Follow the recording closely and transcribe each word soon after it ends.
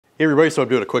Hey everybody, so I'm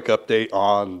doing a quick update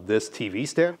on this TV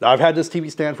stand. Now, I've had this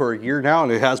TV stand for a year now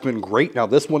and it has been great. Now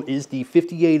this one is the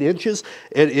 58 inches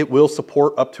and it will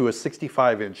support up to a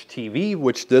 65-inch TV,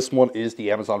 which this one is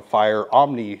the Amazon Fire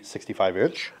Omni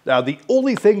 65-inch. Now the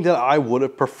only thing that I would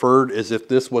have preferred is if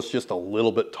this was just a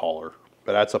little bit taller,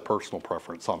 but that's a personal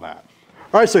preference on that.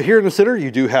 All right, so here in the center,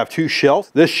 you do have two shelves.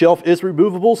 This shelf is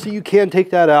removable, so you can take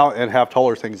that out and have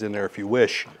taller things in there if you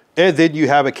wish. And then you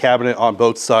have a cabinet on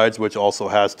both sides, which also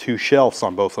has two shelves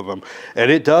on both of them. And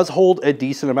it does hold a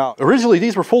decent amount. Originally,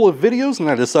 these were full of videos, and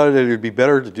I decided it would be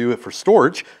better to do it for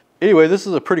storage. Anyway, this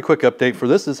is a pretty quick update for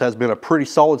this. This has been a pretty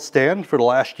solid stand for the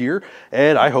last year,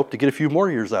 and I hope to get a few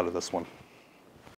more years out of this one.